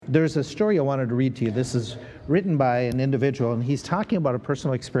there's a story I wanted to read to you. This is written by an individual, and he's talking about a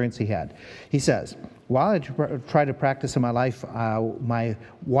personal experience he had. He says, while I try to practice in my life, what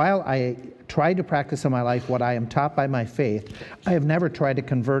I am taught by my faith, I have never tried to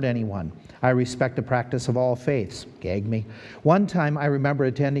convert anyone. I respect the practice of all faiths. Gag me. One time I remember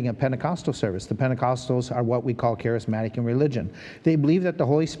attending a Pentecostal service. The Pentecostals are what we call charismatic in religion. They believe that the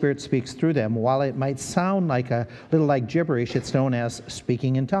Holy Spirit speaks through them. While it might sound like a little like gibberish, it's known as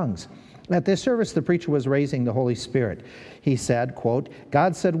speaking in tongues. At this service, the preacher was raising the Holy Spirit. He said, quote,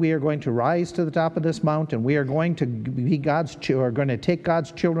 God said we are going to rise to the top of this mountain. We are going to be going to take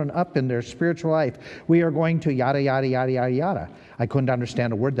God's children up in their spiritual life. We are going to yada, yada, yada, yada, yada. I couldn't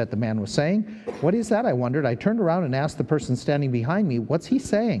understand a word that the man was saying. What is that? I wondered. I turned around and asked the person standing behind me, what's he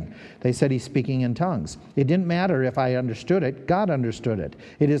saying? They said he's speaking in tongues. It didn't matter if I understood it. God understood it.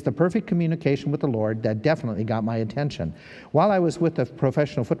 It is the perfect communication with the Lord that definitely got my attention. While I was with the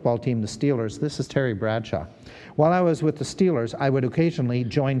professional football team, the Steelers, this is Terry Bradshaw. While I was with the Steelers, I would occasionally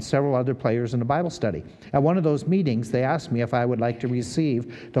join several other players in a Bible study. At one of those meetings, they asked me if I would like to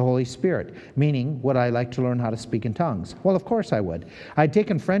receive the Holy Spirit, meaning would I like to learn how to speak in tongues? Well, of course I would. I'd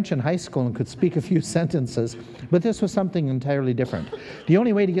taken French in high school and could speak a few sentences, but this was something entirely different. The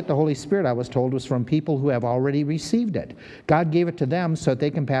only way to get the Holy Spirit, I was told, was from people who have already received it. God gave it to them so that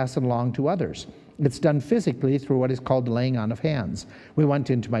they can pass it along to others. It's done physically through what is called the laying on of hands. We went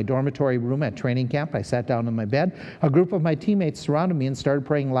into my dormitory room at training camp. I sat down on my bed. A group of my teammates surrounded me and started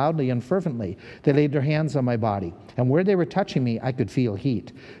praying loudly and fervently. They laid their hands on my body, and where they were touching me, I could feel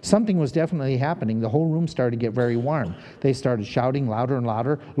heat. Something was definitely happening. The whole room started to get very warm. They started shouting louder and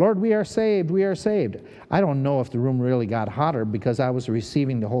louder, Lord, we are saved, we are saved. I don't know if the room really got hotter because I was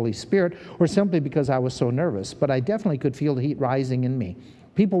receiving the Holy Spirit or simply because I was so nervous, but I definitely could feel the heat rising in me.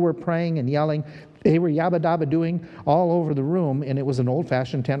 People were praying and yelling. They were yabba-dabba doing all over the room, and it was an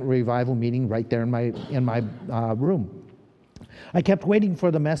old-fashioned tent revival meeting right there in my room. I kept waiting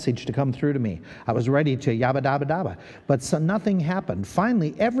for the message to come through to me. I was ready to yabba-dabba-dabba, but nothing happened.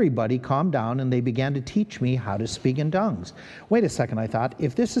 Finally, everybody calmed down, and they began to teach me how to speak in tongues. Wait a second, I thought.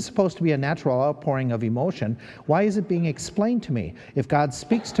 If this is supposed to be a natural outpouring of emotion, why is it being explained to me? If God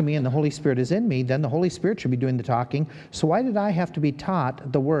speaks to me and the Holy Spirit is in me, then the Holy Spirit should be doing the talking, so why did I have to be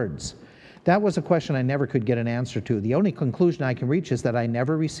taught the words? That was a question I never could get an answer to. The only conclusion I can reach is that I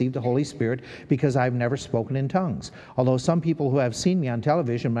never received the Holy Spirit because I've never spoken in tongues. Although some people who have seen me on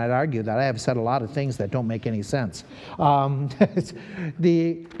television might argue that I have said a lot of things that don't make any sense.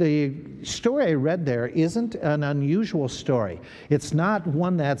 The story I read there isn't an unusual story. It's not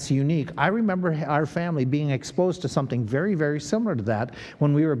one that's unique. I remember our family being exposed to something very, very similar to that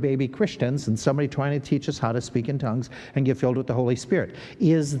when we were baby Christians and somebody trying to teach us how to speak in tongues and get filled with the Holy Spirit.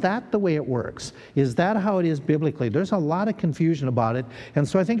 Is that the way it works? Is that how it is biblically? There's a lot of confusion about it, and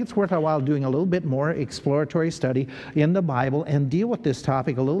so I think it's worth our while doing a little bit more exploratory study in the Bible and deal with this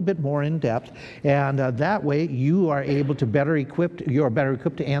topic a little bit more in depth, and that way you are able to better equipped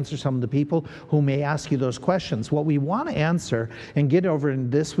to answer some of the people who may ask you those questions. What we want to answer and get over in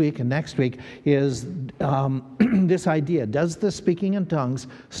this week and next week is this idea: does the speaking in tongues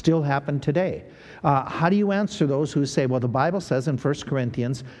still happen today? How do you answer those who say, well, the Bible says in 1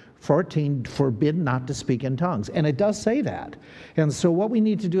 Corinthians 14, forbid not to speak in tongues. And it does say that. And so what we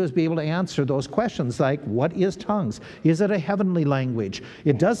need to do is be able to answer those questions like, what is tongues? Is it a heavenly language?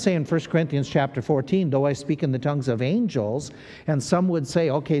 It does say in 1 Corinthians chapter 14, though I speak in the tongues of angels, and some would say,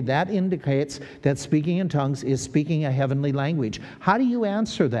 okay, that indicates that speaking in tongues is speaking a heavenly language. How do you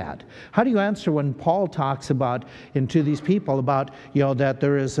answer that? How do you answer when Paul talks about, and to these people, about, that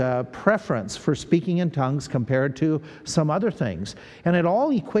there is a preference for speaking in tongues compared to some other things? And it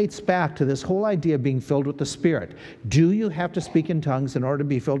all equates back to this whole idea of being filled with the Spirit. Do you have to speak in tongues in order to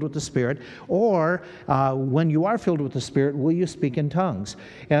be filled with the Spirit? Or when you are filled with the Spirit, will you speak in tongues?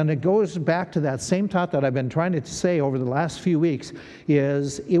 And it goes back to that same thought that I've been trying to say over the last few weeks,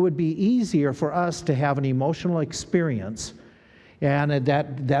 is it would be easier for us to have an emotional experience, and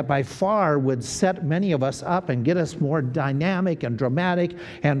that by far would set many of us up and get us more dynamic and dramatic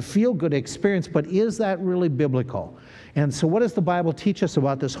and feel-good experience. But is that really biblical? And so what does the Bible teach us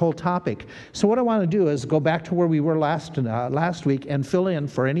about this whole topic? So what I want to do is go back to where we were last week and fill in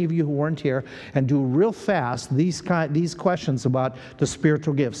for any of you who weren't here and do real fast these questions about the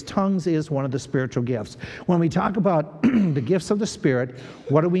spiritual gifts. Tongues is one of the spiritual gifts. When we talk about the gifts of the Spirit,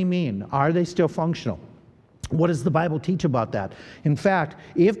 what do we mean? Are they still functional? What does the Bible teach about that? In fact,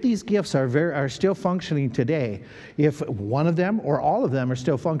 if these gifts are still functioning today, if one of them or all of them are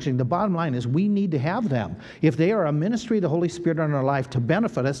still functioning, the bottom line is we need to have them. If they are a ministry of the Holy Spirit in our life to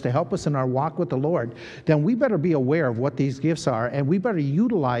benefit us, to help us in our walk with the Lord, then we better be aware of what these gifts are, and we better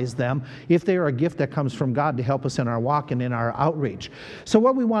utilize them if they are a gift that comes from God to help us in our walk and in our outreach. So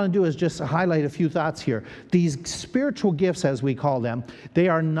what we want to do is just highlight a few thoughts here. These spiritual gifts, as we call them, they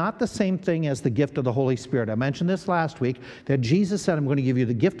are not the same thing as the gift of the Holy Spirit. I mentioned this last week, that Jesus said, I'm going to give you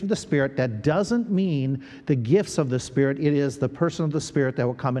the gift of the Spirit. That doesn't mean the gifts of the Spirit. It is the person of the Spirit that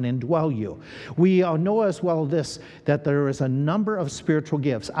will come and indwell you. We know as well this, that there is a number of spiritual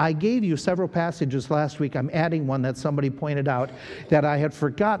gifts. I gave you several passages last week. I'm adding one that somebody pointed out that I had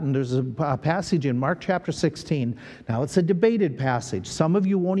forgotten. There's a passage in Mark chapter 16. Now, it's a debated passage. Some of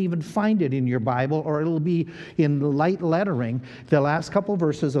you won't even find it in your Bible, or it'll be in light lettering. The last couple of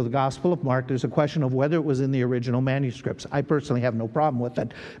verses of the Gospel of Mark, there's a question of whether it was in the original manuscripts. I personally have no problem with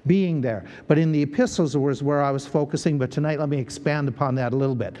it being there. But in the epistles was where I was focusing, but tonight let me expand upon that a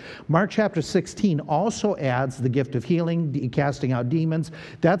little bit. Mark chapter 16 also adds the gift of healing, casting out demons.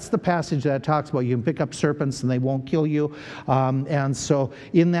 That's the passage that talks about you can pick up serpents and they won't kill you. And so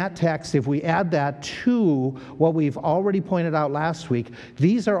in that text, if we add that to what we've already pointed out last week,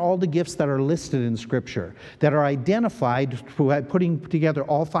 these are all the gifts that are listed in Scripture, that are identified putting together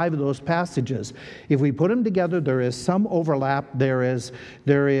all 5 of those passages. If we put them together, there is some overlap. There's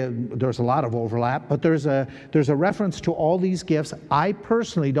a lot of overlap, but there's a reference to all these gifts. I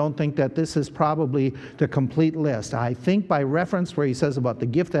personally don't think that this is probably the complete list. I think by reference where he says about the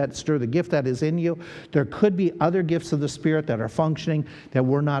gift that is in you, there could be other gifts of the Spirit that are functioning that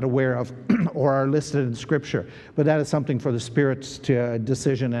we're not aware of or are listed in Scripture. But that is something for the Spirit's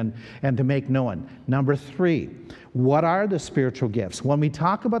decision and to make known. Number 3. What are the spiritual gifts? When we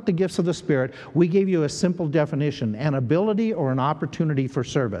talk about the gifts of the Spirit, we gave you a simple definition: an ability or an opportunity for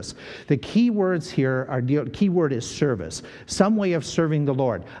service. The key words here key word is service, some way of serving the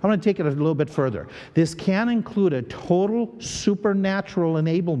Lord. I'm going to take it a little bit further. This can include a total supernatural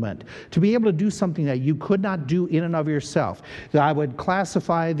enablement to be able to do something that you could not do in and of yourself. I would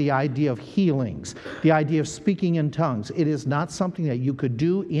classify the idea of healings, the idea of speaking in tongues. It is not something that you could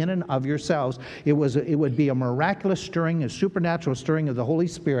do in and of yourselves. It would be a miraculous stirring, a supernatural stirring of the Holy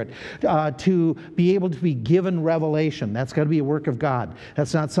Spirit to be able to be given revelation. That's got to be a work of God.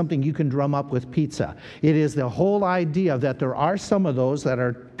 That's not something you can drum up with pizza. It is the whole idea that there are some of those that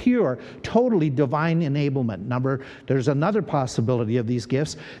are pure, totally divine enablement. There's another possibility of these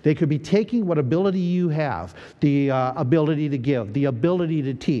gifts. They could be taking what ability you have, the ability to give, the ability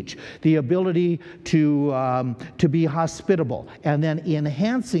to teach, the ability to be hospitable, and then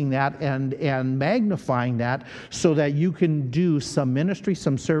enhancing that and magnifying that so that you can do some ministry,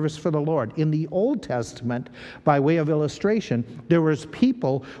 some service for the Lord. In the Old Testament, by way of illustration, there was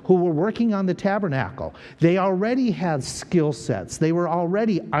people who were working on the tabernacle. They already had skill sets. They were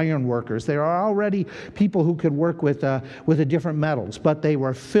already iron workers. They are already people who could work with the different metals, but they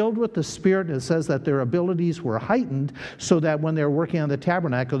were filled with the Spirit. It says that their abilities were heightened so that when they were working on the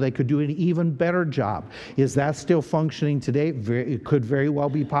tabernacle, they could do an even better job. Is that still functioning today? It could very well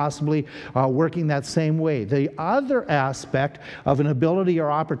be possibly working that same way. The other aspect of an ability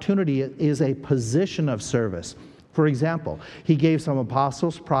or opportunity is a position of service. For example, he gave some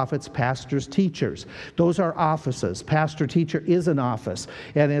apostles, prophets, pastors, teachers. Those are offices. Pastor, teacher is an office.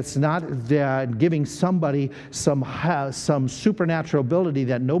 And it's not giving somebody some supernatural ability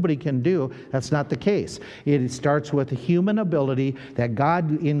that nobody can do. That's not the case. It starts with a human ability that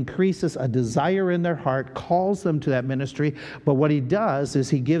God increases a desire in their heart, calls them to that ministry. But what he does is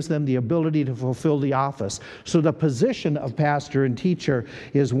he gives them the ability to fulfill the office. So the position of pastor and teacher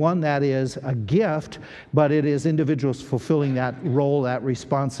is one that is a gift, but it is individuals fulfilling that role, that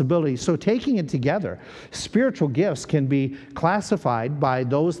responsibility. So taking it together, spiritual gifts can be classified by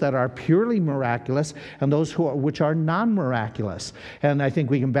those that are purely miraculous and those which are non-miraculous. And I think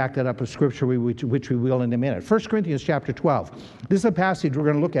we can back that up with Scripture, which we will in a minute. 1 Corinthians chapter 12. This is a passage we're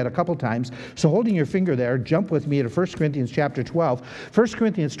going to look at a couple times. So holding your finger there, jump with me to 1 Corinthians chapter 12. 1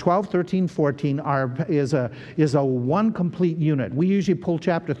 Corinthians 12, 13, 14 is a one complete unit. We usually pull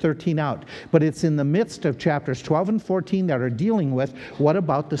chapter 13 out, but it's in the midst of chapters 12 and 14 that are dealing with what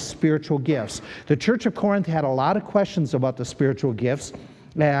about the spiritual gifts. The Church of Corinth had a lot of questions about the spiritual gifts.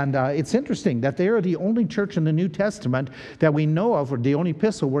 And it's interesting that they are the only church in the New Testament that we know of, or the only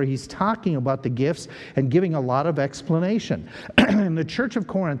epistle where he's talking about the gifts and giving a lot of explanation. And the Church of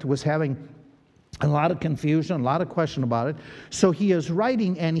Corinth was having A lot of confusion, a lot of question about it. So he is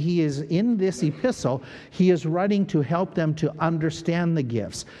writing, and he is in this epistle, he is writing to help them to understand the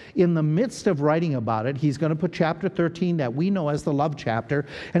gifts. In the midst of writing about it, he's going to put chapter 13 that we know as the love chapter,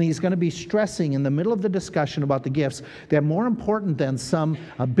 and he's going to be stressing in the middle of the discussion about the gifts that more important than some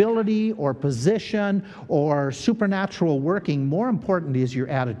ability or position or supernatural working, more important is your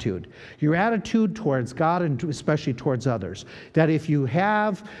attitude. Your attitude towards God and especially towards others. That if you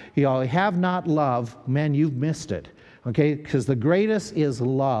have not love, man, you've missed it. Okay, because the greatest is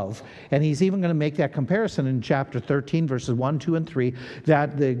love. And he's even going to make that comparison in chapter 13, verses 1, 2, and 3,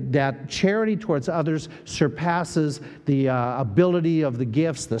 that charity towards others surpasses the ability of the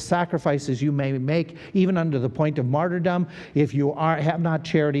gifts, the sacrifices you may make, even under the point of martyrdom. If you have not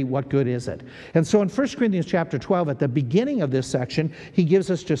charity, what good is it? And so in 1 Corinthians chapter 12, at the beginning of this section, he gives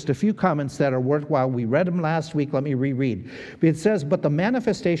us just a few comments that are worthwhile. We read them last week. Let me reread. It says, but the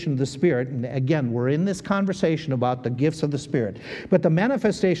manifestation of the Spirit, and again, we're in this conversation about the gifts of the Spirit. But the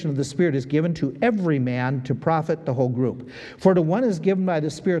manifestation of the Spirit is given to every man to profit the whole group. For to one is given by the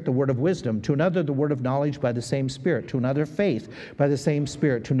Spirit the word of wisdom, to another the word of knowledge by the same Spirit, to another faith by the same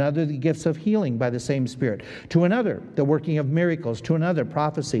Spirit, to another the gifts of healing by the same Spirit, to another the working of miracles, to another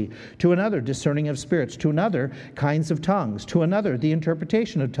prophecy, to another discerning of spirits, to another kinds of tongues, to another the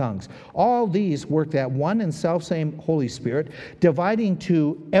interpretation of tongues. All these work that one and selfsame Holy Spirit, dividing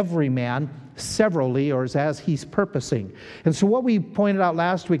to every man severally, or as he's purposing. And so what we pointed out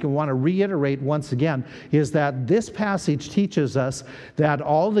last week and want to reiterate once again is that this passage teaches us that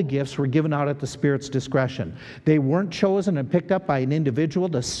all the gifts were given out at the Spirit's discretion. They weren't chosen and picked up by an individual.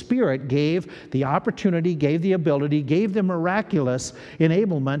 The Spirit gave the opportunity, gave the ability, gave the miraculous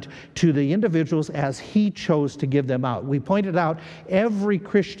enablement to the individuals as he chose to give them out. We pointed out every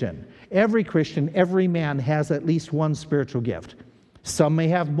Christian, every man has at least one spiritual gift. Some may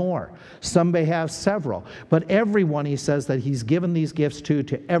have more. Some may have several. But everyone, he says, that he's given these gifts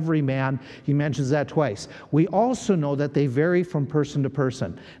to every man. He mentions that twice. We also know that they vary from person to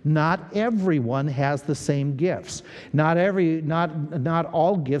person. Not everyone has the same gifts. Not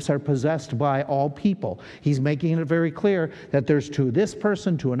all gifts are possessed by all people. He's making it very clear that there's to this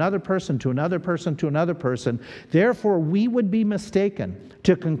person, to another person, to another person, to another person. Therefore, we would be mistaken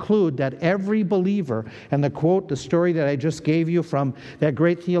to conclude that every believer, and the story that I just gave you from that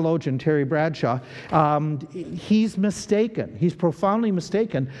great theologian Terry Bradshaw, he's mistaken. He's profoundly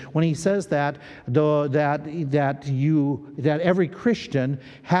mistaken when he says that every Christian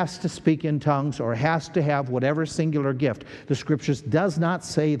has to speak in tongues or has to have whatever singular gift. The Scriptures does not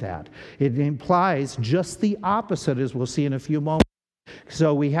say that. It implies just the opposite, as we'll see in a few moments.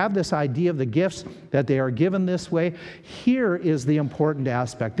 So we have this idea of the gifts, that they are given this way. Here is the important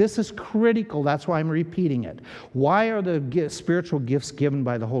aspect. This is critical. That's why I'm repeating it. Why are the spiritual gifts given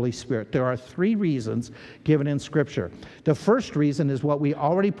by the Holy Spirit? There are three reasons given in Scripture. The first reason is what we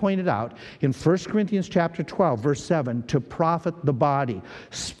already pointed out in 1 Corinthians chapter 12, verse 7, to profit the body.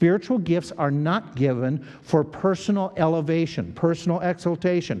 Spiritual gifts are not given for personal elevation, personal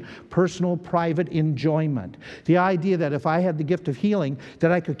exaltation, personal private enjoyment. The idea that if I had the gift of healing,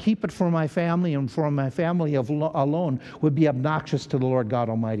 that I could keep it for my family and for my family alone would be obnoxious to the Lord God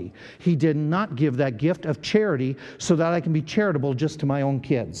Almighty. He did not give that gift of charity so that I can be charitable just to my own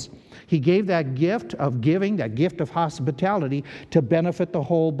kids. He gave that gift of giving, that gift of hospitality, to benefit the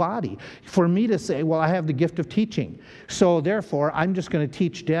whole body. For me to say, well, I have the gift of teaching, so therefore I'm just going to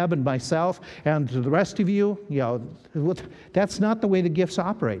teach Deb and myself, and to the rest of you, that's not the way the gifts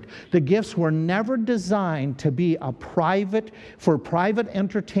operate. The gifts were never designed to be for private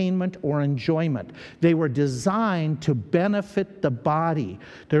entertainment or enjoyment. They were designed to benefit the body.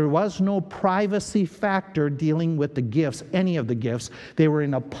 There was no privacy factor dealing with the gifts, any of the gifts. They were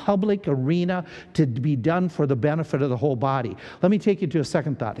in a public arena to be done for the benefit of the whole body. Let me take you to a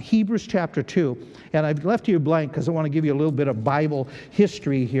second thought. Hebrews chapter 2, and I've left you blank because I want to give you a little bit of Bible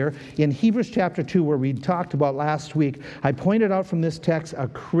history here. In Hebrews chapter 2, where we talked about last week, I pointed out from this text a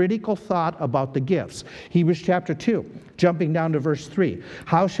critical thought about the gifts. Hebrews chapter 2, jumping down to verse 3.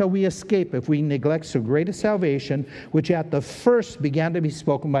 How shall we escape if we neglect so great a salvation, which at the first began to be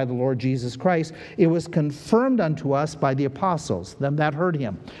spoken by the Lord Jesus Christ? It was confirmed unto us by the apostles, them that heard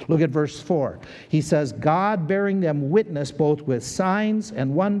him. Look at verse 4. He says, God bearing them witness both with signs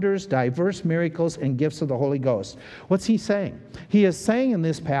and wonders, diverse miracles, and gifts of the Holy Ghost. What's he saying? He is saying in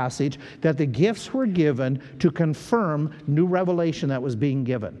this passage that the gifts were given to confirm new revelation that was being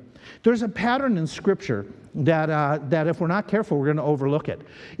given. There's a pattern in Scripture that if we're not careful, we're going to overlook it.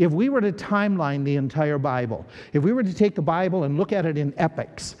 If we were to timeline the entire Bible, if we were to take the Bible and look at it in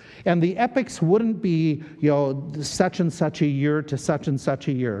epochs, and the epochs wouldn't be, such and such a year to such and such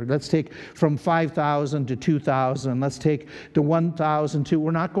a year. Let's take from 5,000 to 2,000. Let's take to 1,000 to,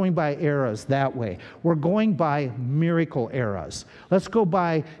 we're not going by eras that way. We're going by miracle eras. Let's go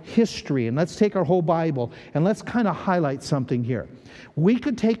by history, and let's take our whole Bible, and let's kind of highlight something here. We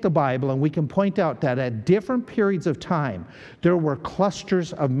could take the Bible and we can point out that at different periods of time, there were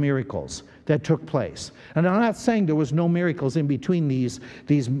clusters of miracles that took place. And I'm not saying there was no miracles in between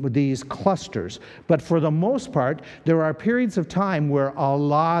these clusters, but for the most part, there are periods of time where a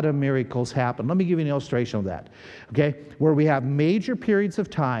lot of miracles happen. Let me give you an illustration of that, okay? Where we have major periods of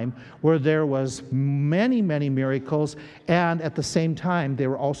time where there was many, many miracles, and at the same time, there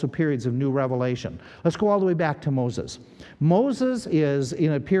were also periods of new revelation. Let's go all the way back to Moses. Moses is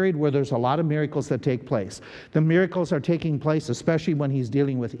in a period where there's a lot of miracles that take place. The miracles are taking place, especially when he's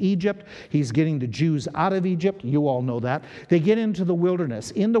dealing with Egypt. He's getting the Jews out of Egypt. You all know that. They get into the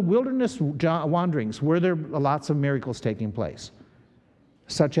wilderness. In the wilderness wanderings, were there lots of miracles taking place?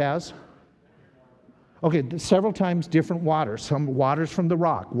 Such as? Okay, several times different waters. Some waters from the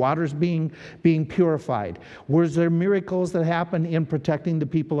rock, waters being purified. Was there miracles that happened in protecting the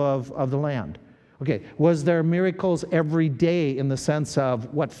people of the land? Okay, was there miracles every day in the sense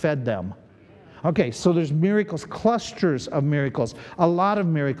of what fed them? Okay, so there's miracles, clusters of miracles, a lot of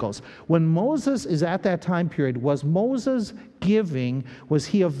miracles. When Moses is at that time period, was Moses giving, was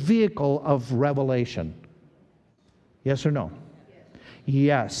he a vehicle of revelation? Yes or no?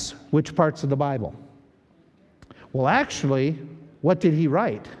 Yes. Which parts of the Bible? Well, actually, what did he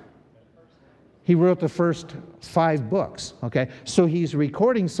write? He wrote the first 5 books, okay? So he's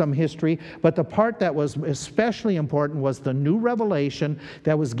recording some history, but the part that was especially important was the new revelation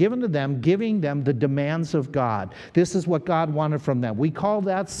that was given to them, giving them the demands of God. This is what God wanted from them. We call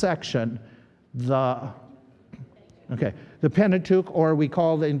that section the Pentateuch, or we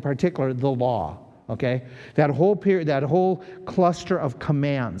call it in particular the law. Okay, that whole period, that whole cluster of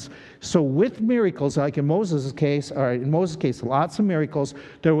commands. So with miracles, like in Moses' case, lots of miracles,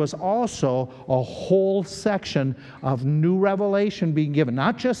 there was also a whole section of new revelation being given.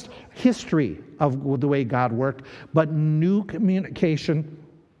 Not just history of the way God worked, but new communication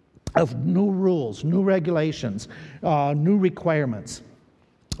of new rules, new regulations, new requirements.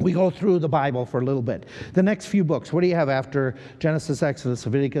 We go through the Bible for a little bit. The next few books, what do you have after Genesis, Exodus,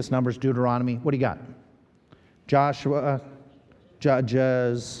 Leviticus, Numbers, Deuteronomy? What do you got? Joshua,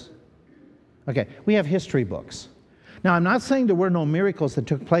 Judges. Okay, we have history books. Now, I'm not saying there were no miracles that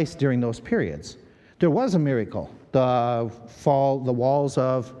took place during those periods. There was a miracle, the walls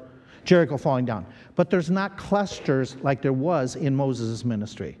of Jericho falling down. But there's not clusters like there was in Moses'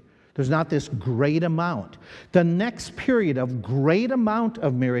 ministry. There's not this great amount. The next period of great amount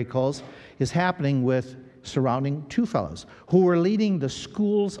of miracles is happening with surrounding 2 fellows who were leading the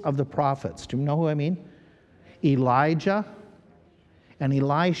schools of the prophets. Do you know who I mean? Elijah and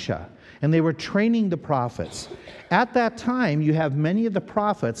Elisha. And they were training the prophets. At that time, you have many of the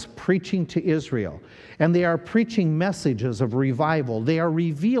prophets preaching to Israel. And they are preaching messages of revival. They are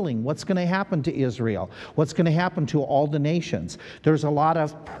revealing what's going to happen to Israel, what's going to happen to all the nations. There's a lot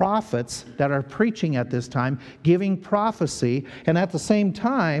of prophets that are preaching at this time, giving prophecy. And at the same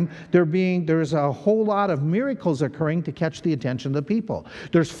time, there's a whole lot of miracles occurring to catch the attention of the people.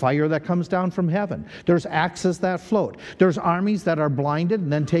 There's fire that comes down from heaven. There's axes that float. There's armies that are blinded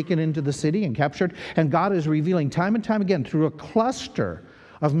and then taken into the city and captured. And God is revealing time and time again through a cluster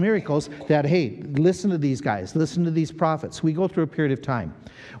of miracles that, hey, listen to these guys, listen to these prophets. We go through a period of time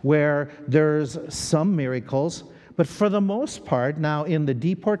where there's some miracles, but for the most part, now in the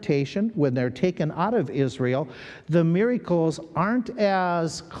deportation, when they're taken out of Israel, the miracles aren't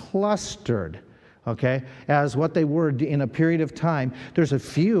as clustered, okay, as what they were in a period of time. There's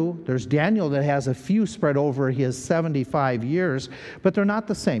Daniel that has a few spread over his 75 years, but they're not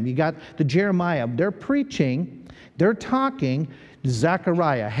the same. You got the Jeremiah, they're preaching, they're talking,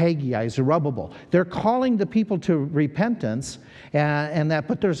 Zechariah, Haggai, Zerubbabel. They're calling the people to repentance,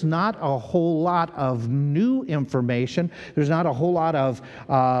 but there's not a whole lot of new information. There's not a whole lot of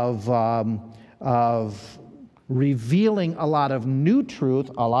revealing a lot of new truth.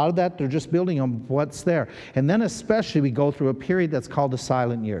 A lot of that, they're just building on what's there. And then especially we go through a period that's called the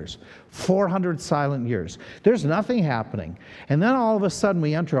silent years. 400 silent years. There's nothing happening. And then all of a sudden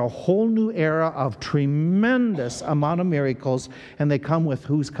we enter a whole new era of tremendous amount of miracles, and they come with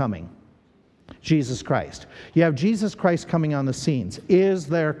who's coming? Jesus Christ. You have Jesus Christ coming on the scenes. Is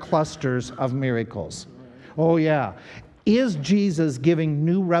there clusters of miracles? Oh yeah. Is Jesus giving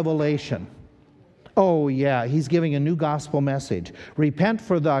new revelation? Oh, yeah, he's giving a new gospel message. Repent,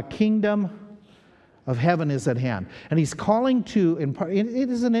 for the kingdom of heaven is at hand. And he's calling to, it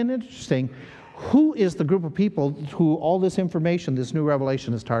isn't it interesting, Who is the group of people who all this information, this new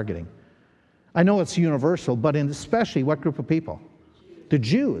revelation is targeting? I know it's universal, but especially what group of people? The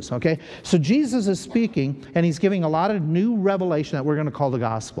Jews, okay? So Jesus is speaking, and he's giving a lot of new revelation that we're going to call the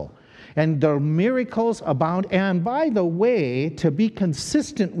gospel. And the miracles abound. And by the way, to be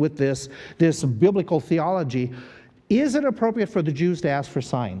consistent with this biblical theology, is it appropriate for the Jews to ask for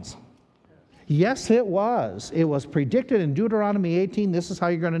signs? Yes, it was. It was predicted in Deuteronomy 18. This is how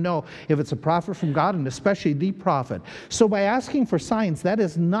you're going to know if it's a prophet from God, and especially the prophet. So by asking for signs, that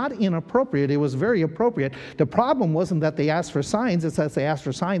is not inappropriate. It was very appropriate. The problem wasn't that they asked for signs. It's that they asked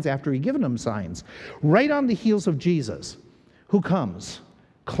for signs after he'd given them signs. Right on the heels of Jesus, who comes?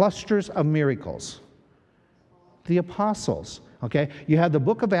 Clusters of miracles. The apostles. Okay, you have the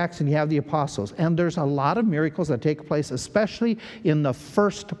book of Acts and you have the apostles, and there's a lot of miracles that take place, especially in the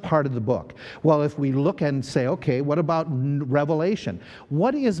first part of the book. Well, if we look and say, okay, what about Revelation?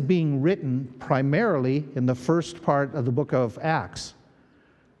 What is being written primarily in the first part of the book of Acts?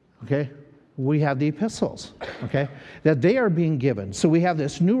 Okay, we have the epistles, okay, that they are being given. So we have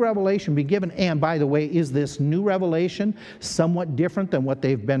this new revelation being given, and by the way, is this new revelation somewhat different than what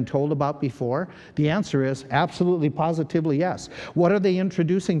they've been told about before? The answer is absolutely, positively yes. What are they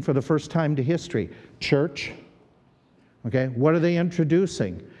introducing for the first time to history? Church, okay, what are they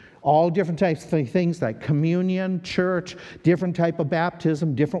introducing? All different types of things like communion, church, different type of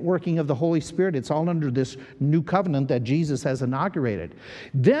baptism, different working of the Holy Spirit. It's all under this new covenant that Jesus has inaugurated.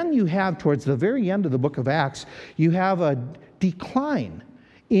 Then you have, towards the very end of the book of Acts, you have a decline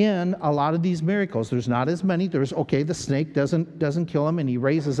in a lot of these miracles. There's not as many. There's, okay, the snake doesn't kill him and he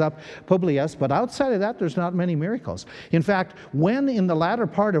raises up Publius, but outside of that, there's not many miracles. In fact, when in the latter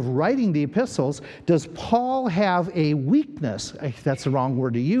part of writing the epistles, does Paul have a weakness? That's the wrong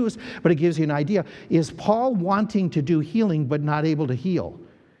word to use, but it gives you an idea. Is Paul wanting to do healing but not able to heal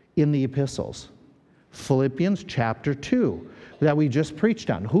in the epistles? Philippians chapter 2 that we just preached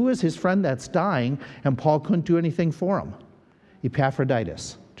on. Who is his friend that's dying and Paul couldn't do anything for him?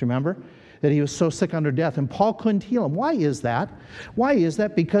 Epaphroditus. Do you remember? That he was so sick under death, and Paul couldn't heal him. Why is that? Why is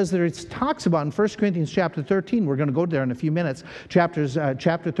that? Because there it talks about in 1 Corinthians chapter 13, we're going to go there in a few minutes, chapter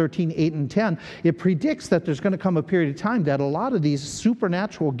 13, 8, and 10, it predicts that there's going to come a period of time that a lot of these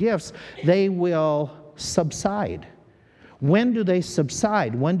supernatural gifts, they will subside. When do they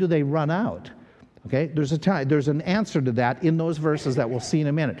subside? When do they run out? Okay, there's an answer to that in those verses that we'll see in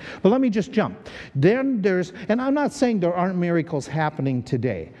a minute. But let me just jump. Then and I'm not saying there aren't miracles happening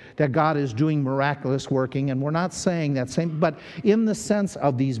today, that God is doing miraculous working, and we're not saying that same, but in the sense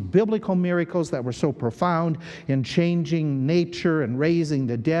of these biblical miracles that were so profound in changing nature and raising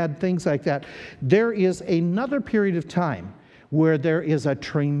the dead, things like that, there is another period of time where there is a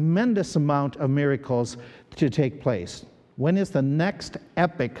tremendous amount of miracles to take place. When is the next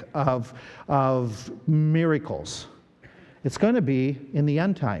epoch of miracles? It's going to be in the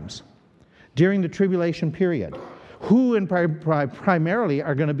end times, during the tribulation period. Who primarily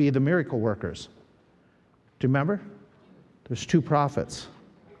are going to be the miracle workers? Do you remember? There's two prophets,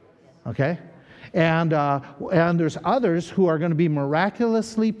 okay? And there's others who are going to be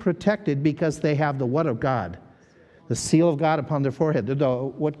miraculously protected because they have the what of God? The seal of God upon their forehead.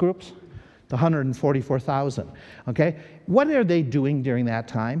 What groups? The 144,000, okay? What are they doing during that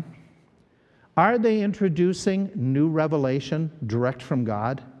time? Are they introducing new revelation direct from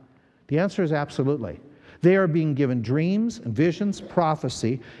God? The answer is absolutely. They are being given dreams, visions,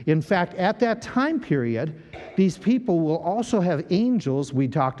 prophecy. In fact, at that time period, these people will also have angels, we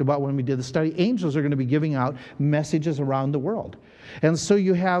talked about when we did the study. Angels are going to be giving out messages around the world. And so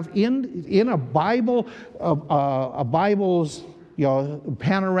you have in a Bible, a Bible's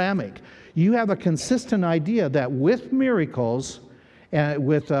panoramic, you have a consistent idea that with miracles,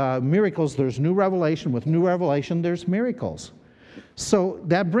 miracles there's new revelation. With new revelation, there's miracles. So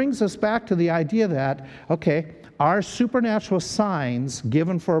that brings us back to the idea that, okay, are supernatural signs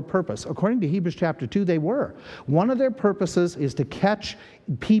given for a purpose? According to Hebrews chapter 2, they were. One of their purposes is to catch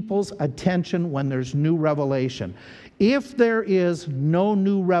people's attention when there's new revelation. If there is no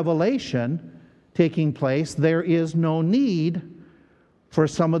new revelation taking place, there is no need for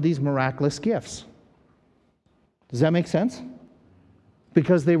some of these miraculous gifts. Does that make sense?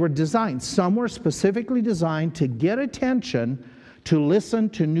 Because they were designed. Some were specifically designed to get attention, to listen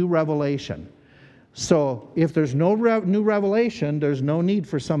to new revelation. So if there's no new revelation, there's no need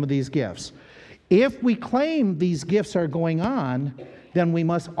for some of these gifts. If we claim these gifts are going on, then we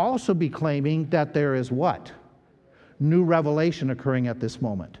must also be claiming that there is what? New revelation occurring at this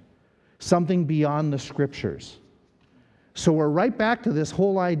moment. Something beyond the Scriptures. So we're right back to this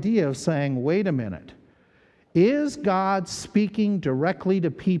whole idea of saying, wait a minute. Is God speaking directly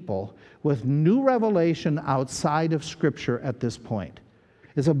to people with new revelation outside of Scripture at this point?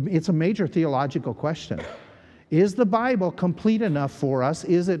 It's a major theological question. Is the Bible complete enough for us?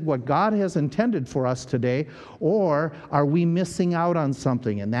 Is it what God has intended for us today? Or are we missing out on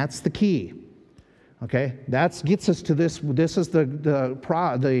something? And that's the key. Okay? That gets us to this. This is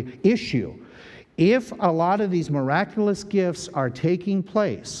the issue. If a lot of these miraculous gifts are taking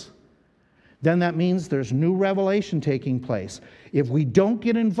place, then that means there's new revelation taking place. If we don't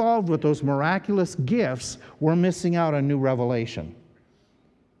get involved with those miraculous gifts, we're missing out on new revelation.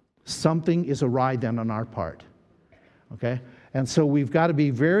 Something is awry then on our part. Okay? And so we've got to be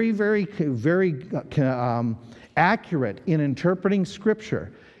very, very, very accurate in interpreting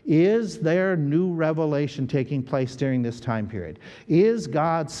Scripture. Is there new revelation taking place during this time period? Is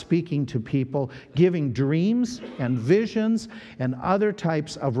God speaking to people, giving dreams and visions and other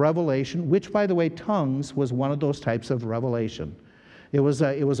types of revelation, which, by the way, tongues was one of those types of revelation. It was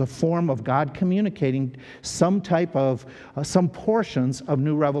a form of God communicating some type of, some portions of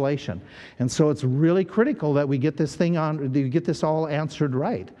new revelation. And so it's really critical that we get this thing on, we get this all answered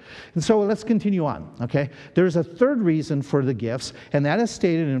right. And so let's continue on, okay? There's a third reason for the gifts, and that is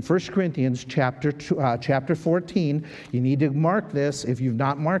stated in 1 Corinthians chapter 14. You need to mark this. If you've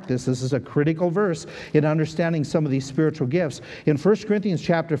not marked this is a critical verse in understanding some of these spiritual gifts. In 1 Corinthians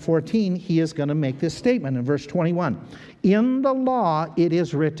chapter 14, he is going to make this statement in verse 21. In the law it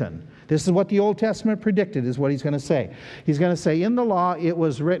is written. This is what the Old Testament predicted, is what he's going to say. He's going to say, in the law it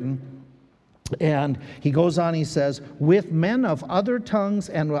was written, and he goes on, he says, with men of other tongues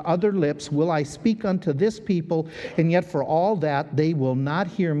and other lips will I speak unto this people, and yet for all that they will not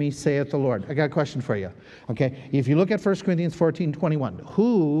hear me, saith the Lord. I got a question for you. Okay, if you look at 1 Corinthians 14:21,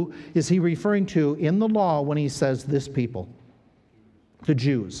 who is he referring to in the law when he says this people? The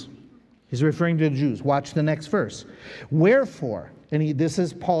Jews. He's referring to the Jews. Watch the next verse. Wherefore, and this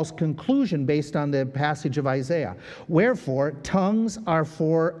is Paul's conclusion based on the passage of Isaiah. Wherefore, tongues are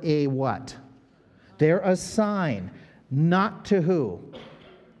for a what? They're a sign. Not to who?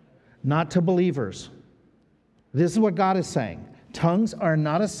 Not to believers. This is what God is saying. Tongues are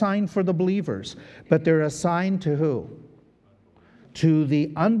not a sign for the believers, but they're a sign to who? To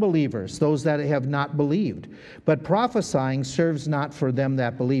the unbelievers, those that have not believed. But prophesying serves not for them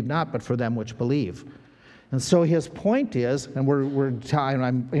that believe not, but for them which believe. And so his point is, and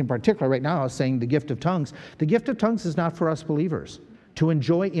I'm in particular right now saying the gift of tongues. The gift of tongues is not for us believers to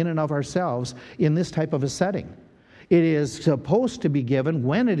enjoy in and of ourselves in this type of a setting. It is supposed to be given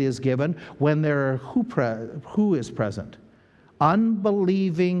when it is given, when there who is present?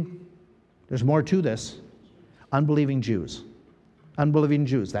 Unbelieving, there's more to this, unbelieving Jews. Unbelieving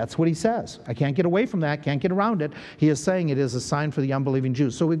Jews. That's what he says. I can't get away from that, can't get around it. He is saying it is a sign for the unbelieving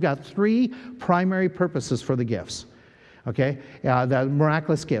Jews. So we've got three primary purposes for the gifts. Okay? The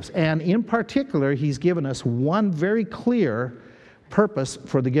miraculous gifts. And in particular, he's given us one very clear purpose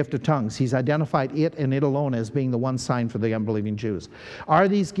for the gift of tongues. He's identified it and it alone as being the one sign for the unbelieving Jews. Are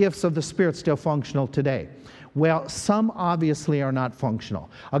these gifts of the Spirit still functional today? Well, some obviously are not functional.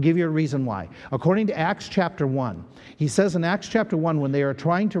 I'll give you a reason why. According to Acts chapter 1, he says in Acts chapter 1, when they are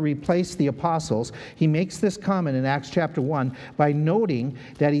trying to replace the apostles, he makes this comment in Acts chapter 1 by noting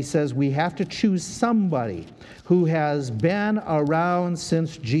that he says we have to choose somebody who has been around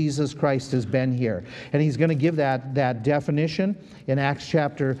since Jesus Christ has been here. And he's going to give that definition in Acts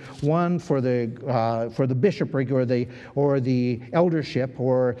chapter 1 for the bishopric or the eldership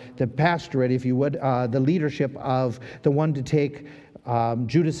or the pastorate, if you would, the leadership of the one to take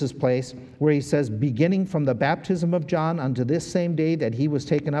Judas's place, where he says, beginning from the baptism of John unto this same day that he was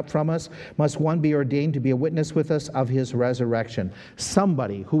taken up from us, must one be ordained to be a witness with us of his resurrection.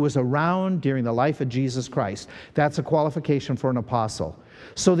 Somebody who was around during the life of Jesus Christ. That's a qualification for an apostle.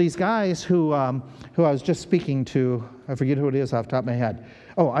 So these guys who I was just speaking to, I forget who it is off the top of my head.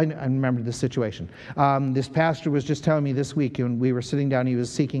 Oh, I remember the situation. This pastor was just telling me this week when we were sitting down, he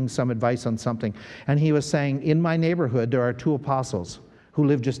was seeking some advice on something. And he was saying, in my neighborhood, there are two apostles who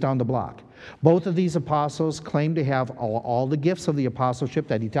live just down the block. Both of these apostles claim to have all the gifts of the apostleship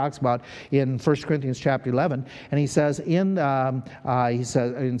that he talks about in 1 Corinthians chapter 11. And he says in 2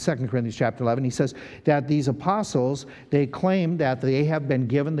 Corinthians chapter 11, he says that these apostles, they claim that they have been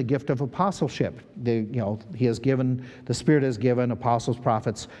given the gift of apostleship. He has given, the Spirit has given apostles,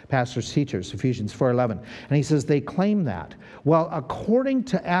 prophets, pastors, teachers, Ephesians 4:11. And he says they claim that. Well, according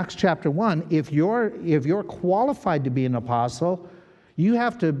to Acts chapter 1, if you're qualified to be an apostle, you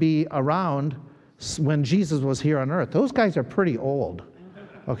have to be around when Jesus was here on earth. Those guys are pretty old.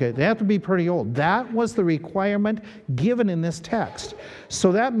 Okay, they have to be pretty old. That was the requirement given in this text.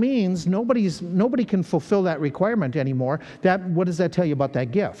 So that means nobody can fulfill that requirement anymore. What does that tell you about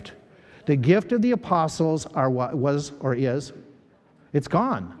that gift? The gift of the apostles was or is, it's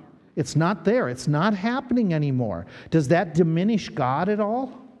gone. It's not there. It's not happening anymore. Does that diminish God at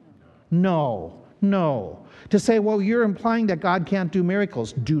all? No. To say, well, you're implying that God can't do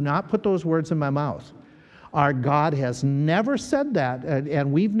miracles. Do not put those words in my mouth. Our God has never said that, and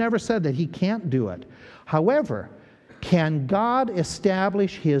we've never said that he can't do it. However, can God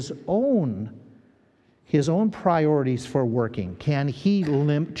establish his own priorities for working? Can he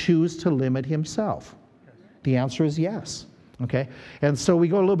choose to limit himself? The answer is yes. Okay? And so we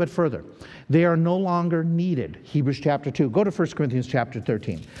go a little bit further. They are no longer needed. Hebrews chapter 2. Go to 1 Corinthians chapter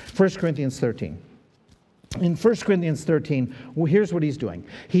 13. 1 Corinthians 13. In 1 Corinthians 13, well, here's what he's doing.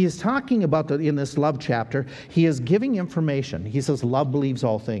 He is talking about, in this love chapter, he is giving information. He says, love believes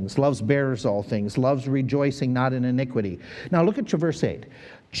all things, love bears all things, love's rejoicing, not in iniquity. Now look at your verse 8.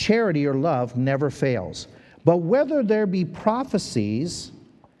 Charity or love never fails. But whether there be prophecies,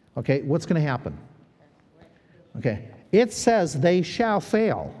 okay, what's going to happen? Okay, it says they shall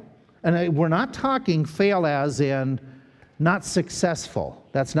fail. And we're not talking fail as in not successful.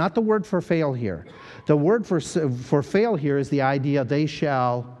 That's not the word for fail here. The word for fail here is the idea they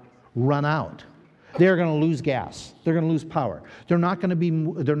shall run out. They're going to lose gas. They're going to lose power. They're not going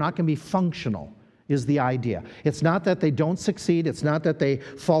to be functional, is the idea. It's not that they don't succeed. It's not that they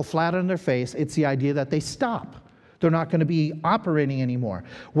fall flat on their face. It's the idea that they stop. They're not going to be operating anymore.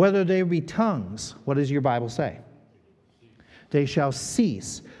 Whether they be tongues, what does your Bible say? They shall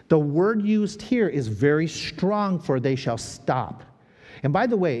cease. The word used here is very strong for they shall stop. And by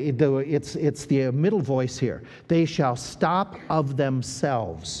the way, it's the middle voice here. They shall stop of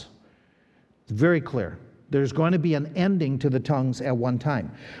themselves. It's very clear. There's going to be an ending to the tongues at one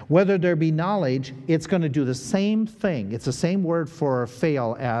time. Whether there be knowledge, it's going to do the same thing. It's the same word for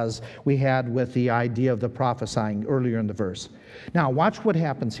fail as we had with the idea of the prophesying earlier in the verse. Now, watch what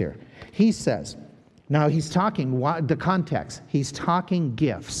happens here. He says, now he's talking, the context, he's talking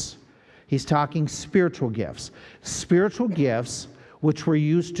gifts. He's talking spiritual gifts. Spiritual gifts which were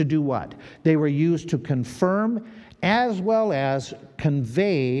used to do what? They were used to confirm as well as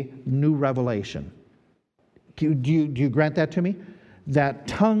convey new revelation. Do you grant that to me? That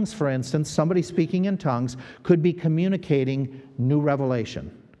tongues, for instance, somebody speaking in tongues could be communicating new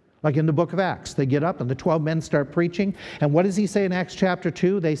revelation. Like in the book of Acts, they get up and the 12 men start preaching. And what does he say in Acts chapter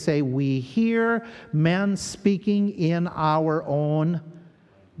 2? They say, we hear men speaking in our own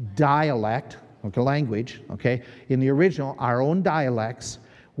dialect, okay, language, okay, in the original, our own dialects,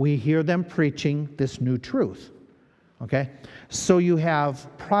 we hear them preaching this new truth, okay? So you have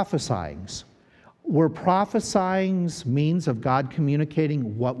prophesyings. Were prophesyings means of God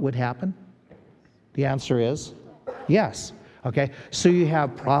communicating what would happen? The answer is yes, okay? So you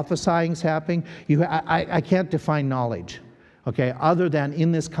have prophesyings happening. I can't define knowledge, okay, other than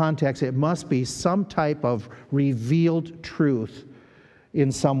in this context, it must be some type of revealed truth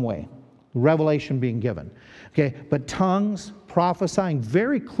in some way. Revelation being given. Okay, but tongues, prophesying,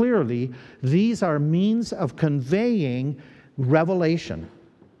 very clearly, these are means of conveying revelation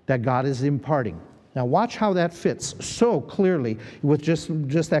that God is imparting. Now watch how that fits so clearly with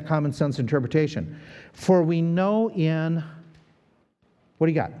just that common sense interpretation. For we know in, what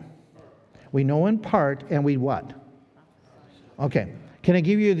do you got? We know in part, and we what? Okay, can I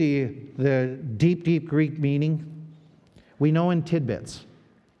give you the deep Greek meaning? We know in tidbits.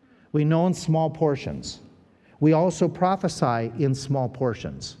 We know in small portions. We also prophesy in small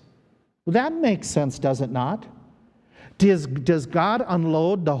portions. Well, that makes sense, does it not? Does God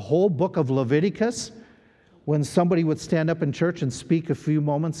unload the whole book of Leviticus when somebody would stand up in church and speak a few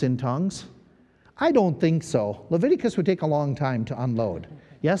moments in tongues? I don't think so. Leviticus would take a long time to unload.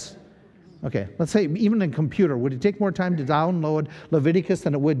 Yes? Okay, let's say even in a computer, would it take more time to download Leviticus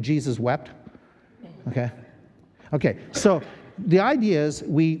than it would Jesus wept? Okay, so the idea is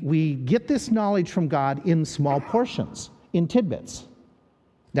we get this knowledge from God in small portions, in tidbits.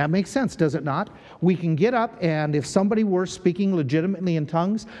 That makes sense, does it not? We can get up, and if somebody were speaking legitimately in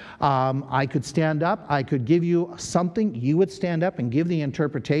tongues, I could stand up, I could give you something, you would stand up and give the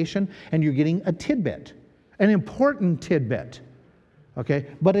interpretation, and you're getting a tidbit, an important tidbit, okay?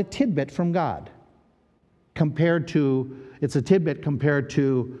 But a tidbit from God. It's a tidbit compared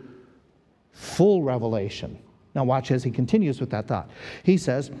to full revelation. Now watch as he continues with that thought. He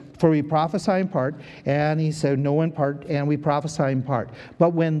says, for we prophesy in part, and he said, know in part, and we prophesy in part. But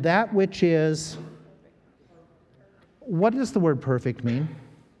when that which is, what does the word perfect mean?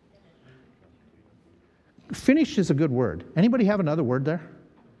 Finished is a good word. Anybody have another word there?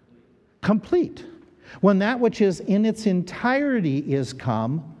 complete. When that which is in its entirety is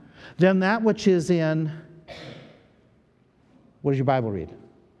come, then that which is in, what does your Bible read?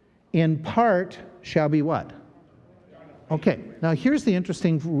 In part shall be what? Okay, now here's the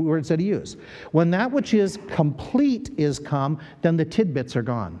interesting words that he used. When that which is complete is come, then the tidbits are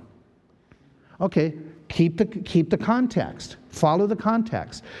gone. Okay, keep the context. Follow the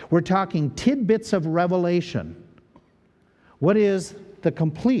context. We're talking tidbits of revelation. What is the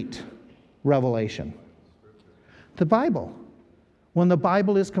complete revelation? The Bible. When the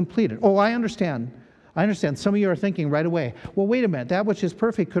Bible is completed. Oh, I understand. Some of you are thinking right away, well, wait a minute, that which is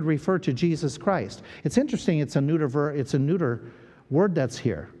perfect could refer to Jesus Christ. It's interesting, it's a neuter word that's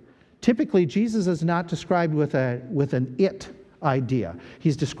here. Typically, Jesus is not described with an it idea.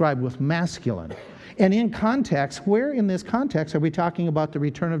 He's described with masculine. And in context, where in this context are we talking about the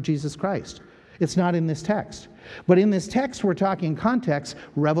return of Jesus Christ? It's not in this text. But in this text, we're talking context,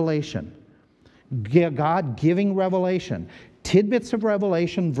 revelation. God giving revelation. Tidbits of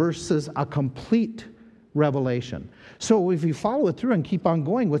revelation versus a complete revelation. So if you follow it through and keep on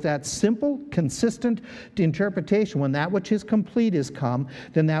going with that simple, consistent interpretation, when that which is complete is come,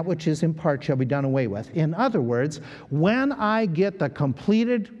 then that which is in part shall be done away with. In other words, when I get the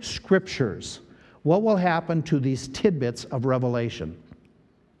completed scriptures, what will happen to these tidbits of revelation?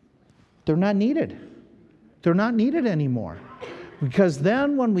 They're not needed. They're not needed anymore. Because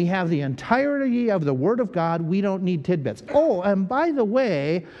then when we have the entirety of the Word of God, we don't need tidbits. Oh, and by the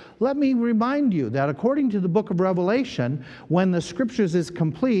way, let me remind you that according to the book of Revelation, when the Scriptures is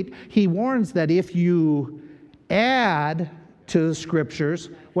complete, he warns that if you add to the Scriptures,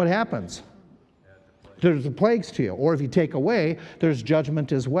 what happens? There's the plagues to you. Or if you take away, there's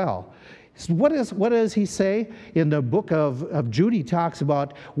judgment as well. What does he say? In the book of Jude, he talks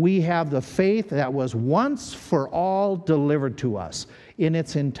about we have the faith that was once for all delivered to us in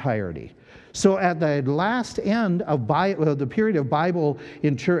its entirety. So at the last end of the period of Bible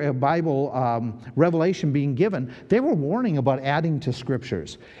revelation being given, they were warning about adding to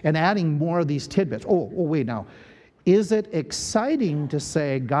scriptures and adding more of these tidbits. Oh, wait now. Is it exciting to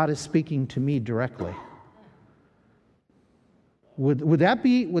say God is speaking to me directly? Would that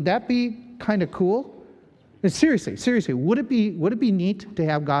be kind of cool? Seriously, would it be neat to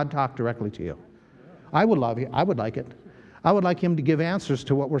have God talk directly to you? I would love it. I would like it. I would like him to give answers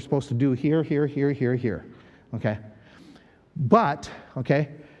to what we're supposed to do here. Okay? But,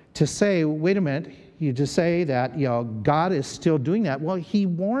 to say, wait a minute, you just say that, God is still doing that. Well, he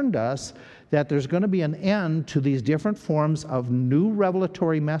warned us that there's going to be an end to these different forms of new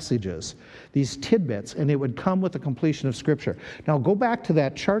revelatory messages, these tidbits, and it would come with the completion of Scripture. Now, go back to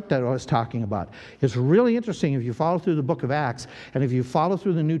that chart that I was talking about. It's really interesting if you follow through the book of Acts, and if you follow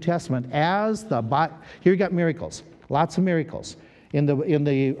through the New Testament, here you got miracles, lots of miracles in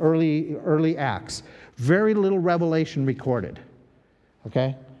the early Acts. Very little revelation recorded,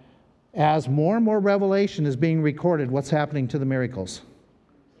 okay? As more and more revelation is being recorded, what's happening to the miracles?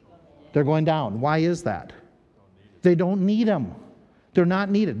 They're going down. Why is that? They don't need them. They're not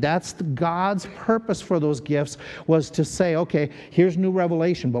needed. That's God's purpose for those gifts, was to say, okay, here's new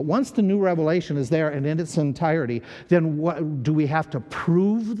revelation. But once the new revelation is there and in its entirety, then what do we have to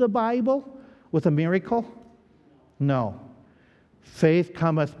prove the Bible with a miracle? No. Faith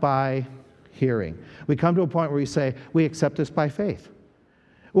cometh by hearing. We come to a point where we say, we accept this by faith.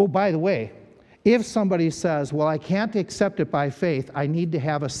 Oh, by the way, if somebody says, well, I can't accept it by faith, I need to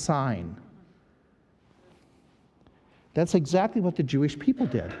have a sign. That's exactly what the Jewish people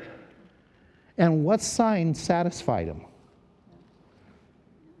did. And what sign satisfied them?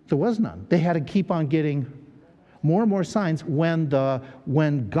 There was none. They had to keep on getting more and more signs when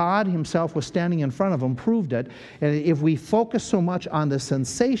God himself was standing in front of them, proved it. And if we focus so much on the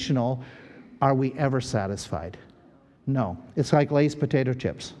sensational, are we ever satisfied? No. It's like Lay's potato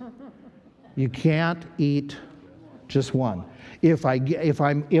chips. You can't eat just one. If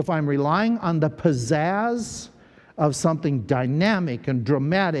I'm relying on the pizzazz of something dynamic and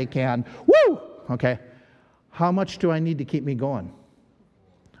dramatic and woo, okay, how much do I need to keep me going?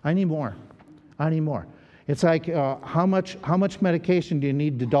 I need more. It's like how much medication do you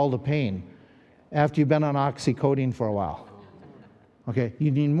need to dull the pain after you've been on oxycodone for a while? Okay,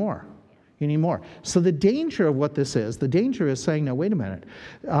 you need more. So the danger of what this is, the danger is saying, now wait a minute.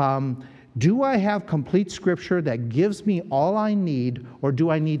 Do I have complete Scripture that gives me all I need, or do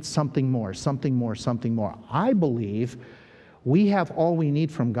I need something more? I believe we have all we need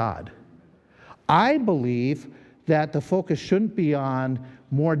from God. I believe that the focus shouldn't be on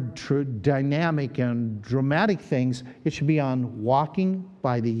more dynamic and dramatic things. It should be on walking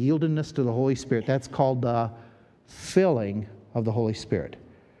by the yieldedness to the Holy Spirit. That's called the filling of the Holy Spirit.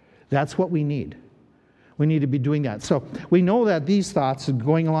 That's what we need. We need to be doing that. So we know that these thoughts are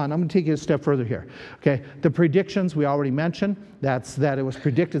going on. I'm going to take you a step further here. Okay, the predictions we already mentioned. That it was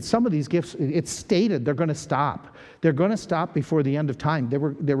predicted. Some of these gifts, it's stated they're going to stop. They're going to stop before the end of time. They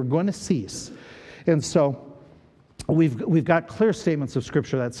were going to cease. And so we've got clear statements of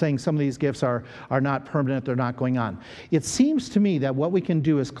Scripture that saying some of these gifts are not permanent. They're not going on. It seems to me that what we can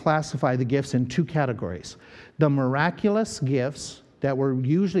do is classify the gifts in two categories: the miraculous gifts that were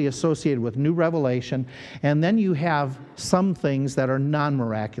usually associated with new revelation, and then you have some things that are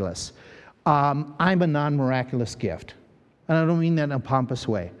non-miraculous. I'm a non-miraculous gift, and I don't mean that in a pompous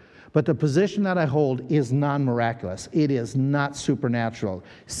way, but the position that I hold is non-miraculous. It is not supernatural.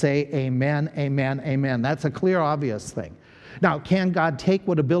 Say amen, amen, amen. That's a clear, obvious thing. Now, can God take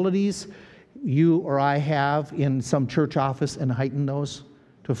what abilities you or I have in some church office and heighten those?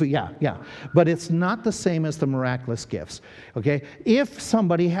 Yeah. But it's not the same as the miraculous gifts. Okay? If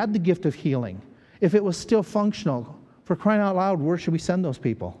somebody had the gift of healing, if it was still functional, for crying out loud, where should we send those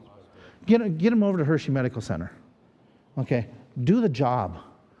people? Get them over to Hershey Medical Center. Okay? Do the job.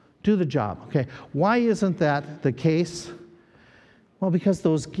 Okay? Why isn't that the case? Well, because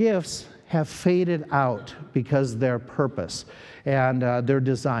those gifts have faded out because their purpose and their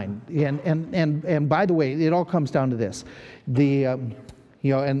design. And by the way, it all comes down to this.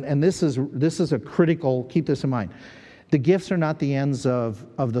 And this is a critical, keep this in mind. The gifts are not the ends of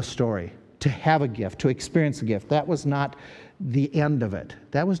the story. To have a gift, to experience a gift, that was not the end of it.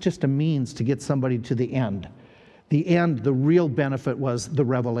 That was just a means to get somebody to the end. The end, the real benefit was the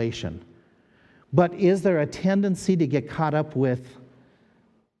revelation. But is there a tendency to get caught up with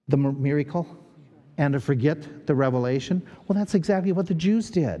the miracle and to forget the revelation? Well, that's exactly what the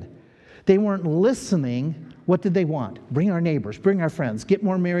Jews did. They weren't listening. What did they want? Bring our neighbors, bring our friends, get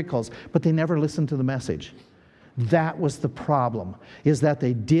more miracles, but they never listened to the message. That was the problem, is that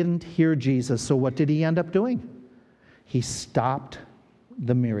they didn't hear Jesus. So what did he end up doing? He stopped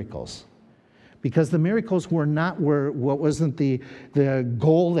the miracles. Because the miracles wasn't the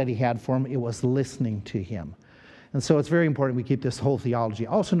goal that he had for them, it was listening to him. And so it's very important we keep this whole theology.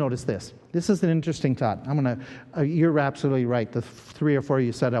 Also notice this. This is an interesting thought. You're absolutely right. The 3 or 4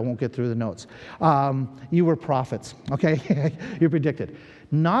 you said, I won't get through the notes. You were prophets, okay? You predicted.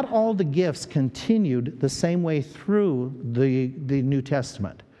 Not all the gifts continued the same way through the New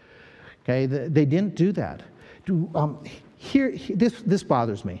Testament. Okay, they didn't do that. This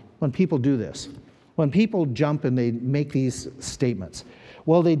bothers me when people do this. When people jump and they make these statements.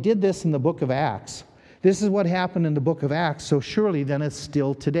 Well, they did this in the book of Acts. This is what happened in the book of Acts, so surely then it's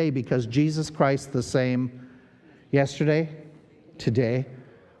still today, because Jesus Christ the same yesterday, today,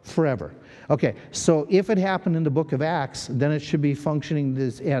 forever. Okay, so if it happened in the book of Acts, then it should be functioning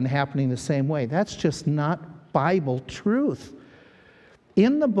and happening the same way. That's just not Bible truth.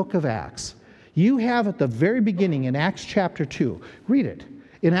 In the book of Acts, you have at the very beginning in Acts chapter 2, read it.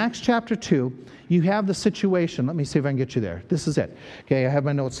 In Acts chapter 2, you have the situation. Let me see if I can get you there. This is it. Okay, I have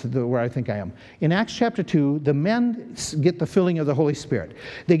my notes where I think I am. In Acts chapter 2, the men get the filling of the Holy Spirit.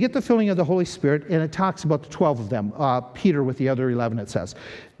 They get the filling of the Holy Spirit, and it talks about the 12 of them. Peter with the other 11, it says.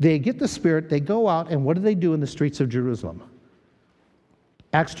 They get the Spirit, they go out, and what do they do in the streets of Jerusalem?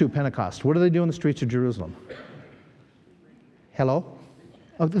 Acts 2, Pentecost. What do they do in the streets of Jerusalem? Hello?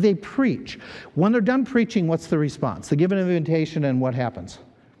 They preach. When they're done preaching, what's the response? They give an invitation, and what happens?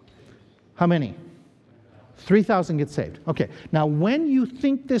 How many? 3,000 get saved. Okay, now when you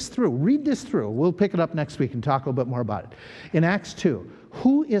think this through, read this through. We'll pick it up next week and talk a little bit more about it. In Acts 2,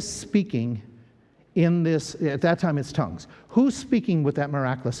 who is speaking in this? At that time, it's tongues. Who's speaking with that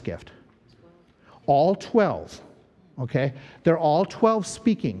miraculous gift? All 12. Okay, they're all 12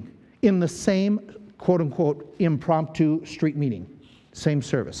 speaking in the same quote-unquote impromptu street meeting. Same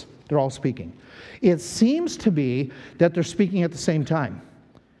service. They're all speaking. It seems to be that they're speaking at the same time.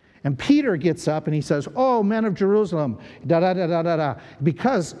 And Peter gets up and he says, "Oh, men of Jerusalem, da-da-da-da-da-da."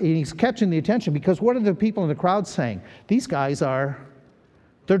 Because he's catching the attention, because what are the people in the crowd saying? These guys they're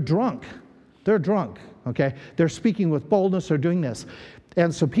drunk. They're drunk, okay? They're speaking with boldness, they're doing this.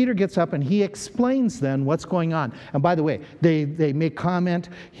 And so Peter gets up and he explains then what's going on. And by the way, they make comment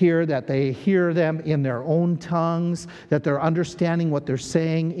here that they hear them in their own tongues, that they're understanding what they're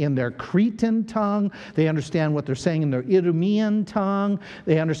saying in their Cretan tongue. They understand what they're saying in their Idumean tongue.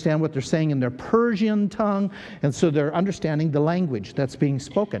 They understand what they're saying in their Persian tongue. And so they're understanding the language that's being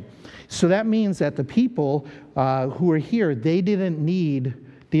spoken. So that means that the people who are here, they didn't need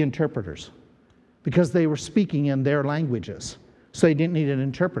the interpreters because they were speaking in their languages. So they didn't need an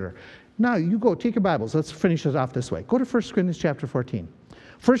interpreter. Now, you go, take your Bibles. Let's finish this off this way. Go to 1 Corinthians chapter 14.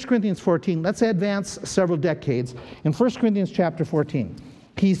 1 Corinthians 14, let's advance several decades. In 1 Corinthians chapter 14,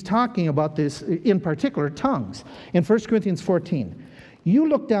 He's talking about this, in particular, tongues. In 1 Corinthians 14, you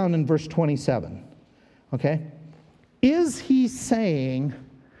look down in verse 27, okay? Is he saying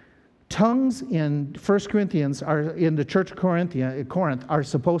tongues in 1 Corinthians, are in the church of Corinth, are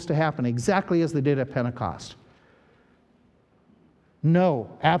supposed to happen exactly as they did at Pentecost? No,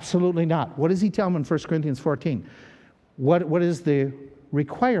 absolutely not. What does he tell them in 1 Corinthians 14? What is the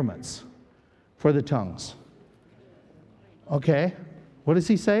requirements for the tongues? Okay, what does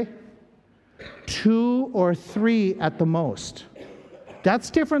he say? 2 or 3 at the most. That's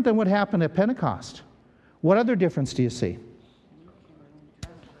different than what happened at Pentecost. What other difference do you see?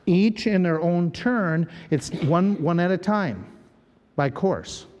 Each in their own turn, it's one at a time, by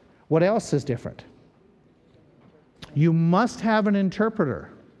course. What else is different? You must have an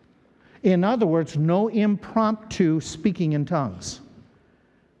interpreter. In other words, no impromptu speaking in tongues.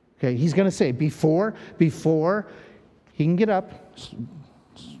 Okay, he's going to say before he can get up,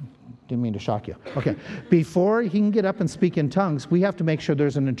 didn't mean to shock you. Okay, before he can get up and speak in tongues, we have to make sure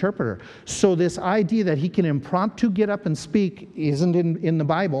there's an interpreter. So this idea that he can impromptu get up and speak isn't in the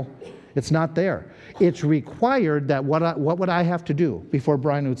Bible. It's not there. It's required that what would I have to do before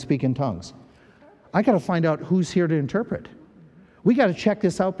Brian would speak in tongues? I got to find out who's here to interpret. We got to check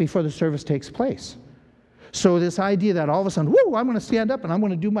this out before the service takes place. So this idea that all of a sudden, whoo, I'm going to stand up and I'm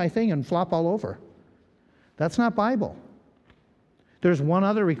going to do my thing and flop all over. That's not Bible. There's one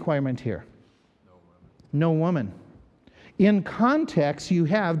other requirement here. No woman. In context, you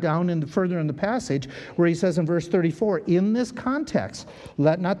have down further in the passage where he says in verse 34, in this context,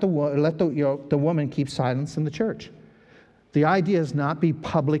 let the woman keep silence in the church. The idea is not be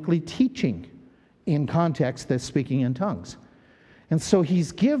publicly teaching in context that's speaking in tongues. And so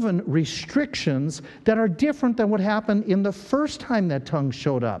he's given restrictions that are different than what happened in the first time that tongues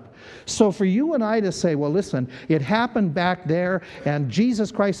showed up. So for you and I to say, well, listen, it happened back there, and Jesus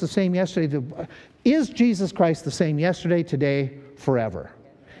Christ the same yesterday. Is Jesus Christ the same yesterday, today, forever?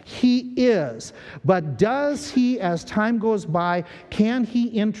 He is. But does he, as time goes by, can he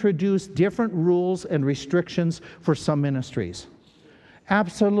introduce different rules and restrictions for some ministries?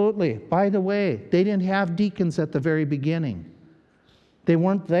 Absolutely. By the way, they didn't have deacons at the very beginning. They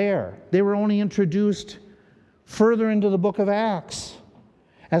weren't there. They were only introduced further into the book of Acts.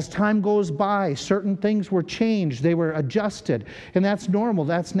 As time goes by, certain things were changed. They were adjusted. And that's normal.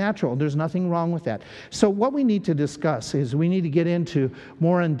 That's natural. There's nothing wrong with that. So what we need to discuss is we need to get into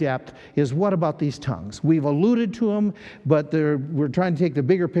more in depth is what about these tongues? We've alluded to them, but we're trying to take the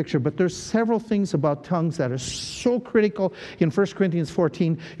bigger picture. But there's several things about tongues that are so critical. In 1 Corinthians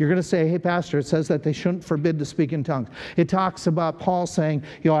 14, you're going to say, hey, Pastor, it says that they shouldn't forbid to speak in tongues. It talks about Paul saying,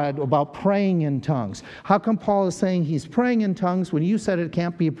 about praying in tongues. How come Paul is saying he's praying in tongues when you said it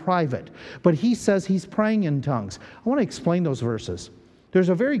can't be private, but he says he's praying in tongues? I want to explain those verses. There's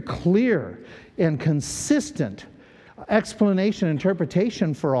a very clear and consistent explanation,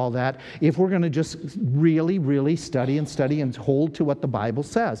 interpretation for all that if we're going to just really, really study and hold to what the Bible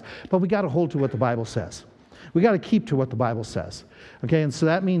says. But we got to hold to what the Bible says. We got to keep to what the Bible says. Okay, and so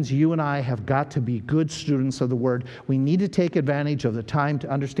that means you and I have got to be good students of the Word. We need to take advantage of the time to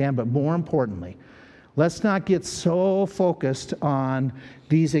understand, but more importantly, let's not get so focused on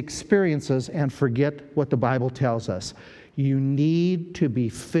these experiences and forget what the Bible tells us. You need to be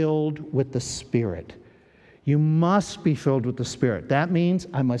filled with the Spirit. You must be filled with the Spirit. That means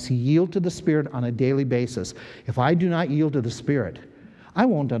I must yield to the Spirit on a daily basis. If I do not yield to the Spirit, I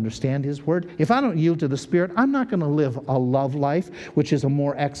won't understand His Word. If I don't yield to the Spirit, I'm not going to live a love life, which is a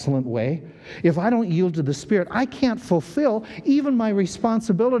more excellent way. If I don't yield to the Spirit, I can't fulfill even my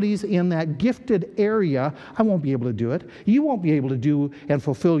responsibilities in that gifted area. I won't be able to do it. You won't be able to do and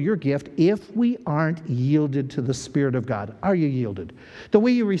fulfill your gift if we aren't yielded to the Spirit of God. Are you yielded? The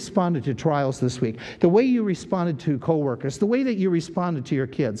way you responded to trials this week, the way you responded to coworkers, the way that you responded to your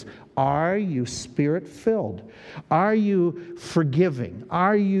kids, are you Spirit-filled? Are you forgiving?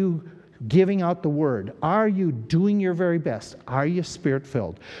 Are you giving out the Word? Are you doing your very best? Are you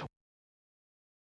Spirit-filled?